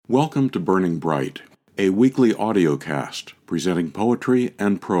Welcome to Burning Bright, a weekly audiocast presenting poetry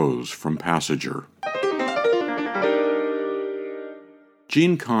and prose from Passager.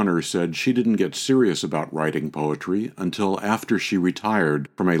 Jean Connor said she didn't get serious about writing poetry until after she retired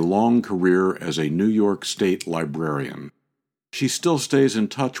from a long career as a New York State librarian. She still stays in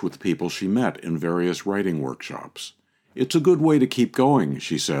touch with people she met in various writing workshops. It's a good way to keep going,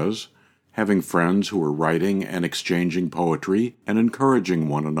 she says, having friends who are writing and exchanging poetry and encouraging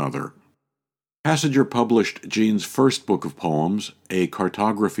one another. Passager published Jean's first book of poems, A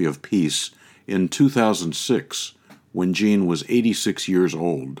Cartography of Peace, in 2006, when Jean was 86 years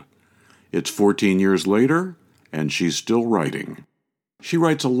old. It's 14 years later, and she's still writing. She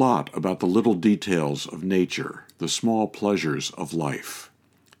writes a lot about the little details of nature, the small pleasures of life.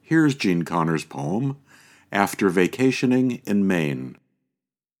 Here's Jean Connor's poem, After Vacationing in Maine.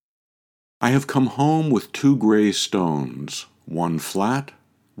 I have come home with 2 gray stones, one flat,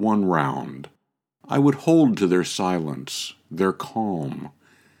 one round. I would hold to their silence, their calm.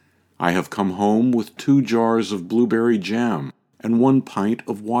 I have come home with 2 jars of blueberry jam and 1 pint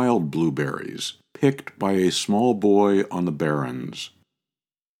of wild blueberries, picked by a small boy on the barrens.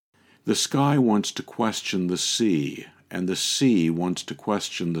 The sky wants to question the sea, and the sea wants to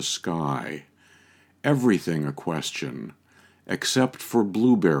question the sky. Everything a question, except for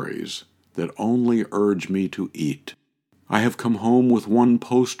blueberries that only urge me to eat. I have come home with 1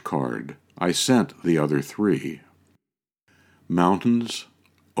 postcard. I sent the other 3. Mountains,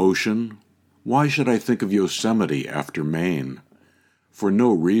 ocean, why should I think of Yosemite after Maine? For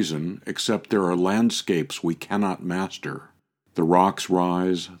no reason, except there are landscapes we cannot master. The rocks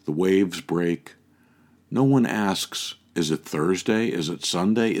rise, the waves break. No one asks, is it Thursday? Is it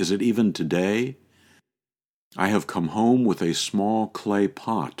Sunday? Is it even today? I have come home with a small clay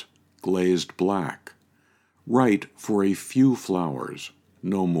pot, glazed black, right for a few flowers,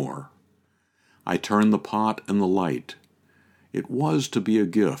 no more. I turn the pot in the light. It was to be a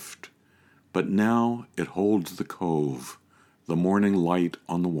gift, but now it holds the cove, the morning light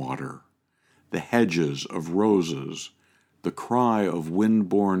on the water, the hedges of roses, the cry of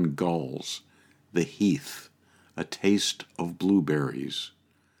wind-borne gulls, the heath, a taste of blueberries.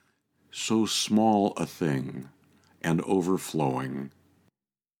 So small a thing, and overflowing.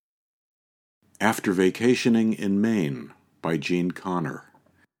 After Vacationing in Maine by Jean Connor.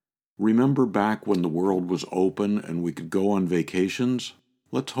 Remember back when the world was open and we could go on vacations?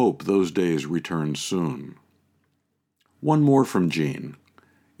 Let's hope those days return soon. One more from Jean.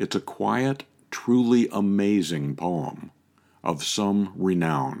 It's a quiet, truly amazing poem, of some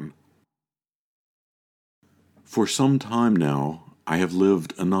renown. For some time now, I have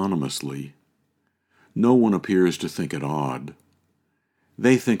lived anonymously. No one appears to think it odd.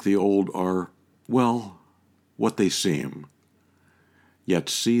 They think the old are, well, what they seem. Yet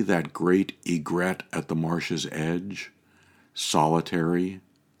see that great egret at the marsh's edge, solitary,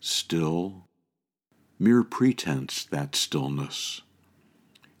 still. Mere pretense, that stillness.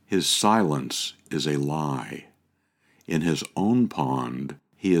 His silence is a lie. In his own pond,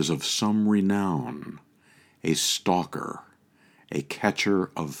 he is of some renown, a stalker, a catcher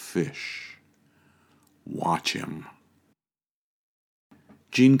of fish. Watch him.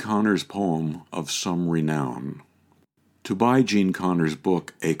 Jean Connor's poem, Of Some Renown. To buy Jean Connor's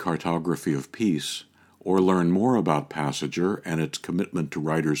book, A Cartography of Peace, or learn more about Passager and its commitment to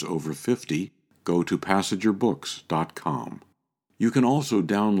writers over 50, go to passagerbooks.com. You can also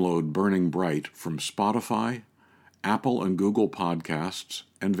download Burning Bright from Spotify, Apple and Google Podcasts,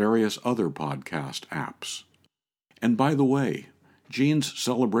 and various other podcast apps. And by the way, Jean's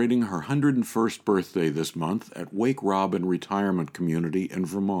celebrating her 101st birthday this month at Wake Robin Retirement Community in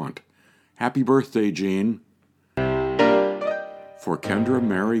Vermont. Happy birthday, Jean! For Kendra,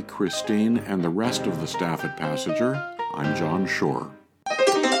 Mary, Christine, and the rest of the staff at Passager, I'm John Shore.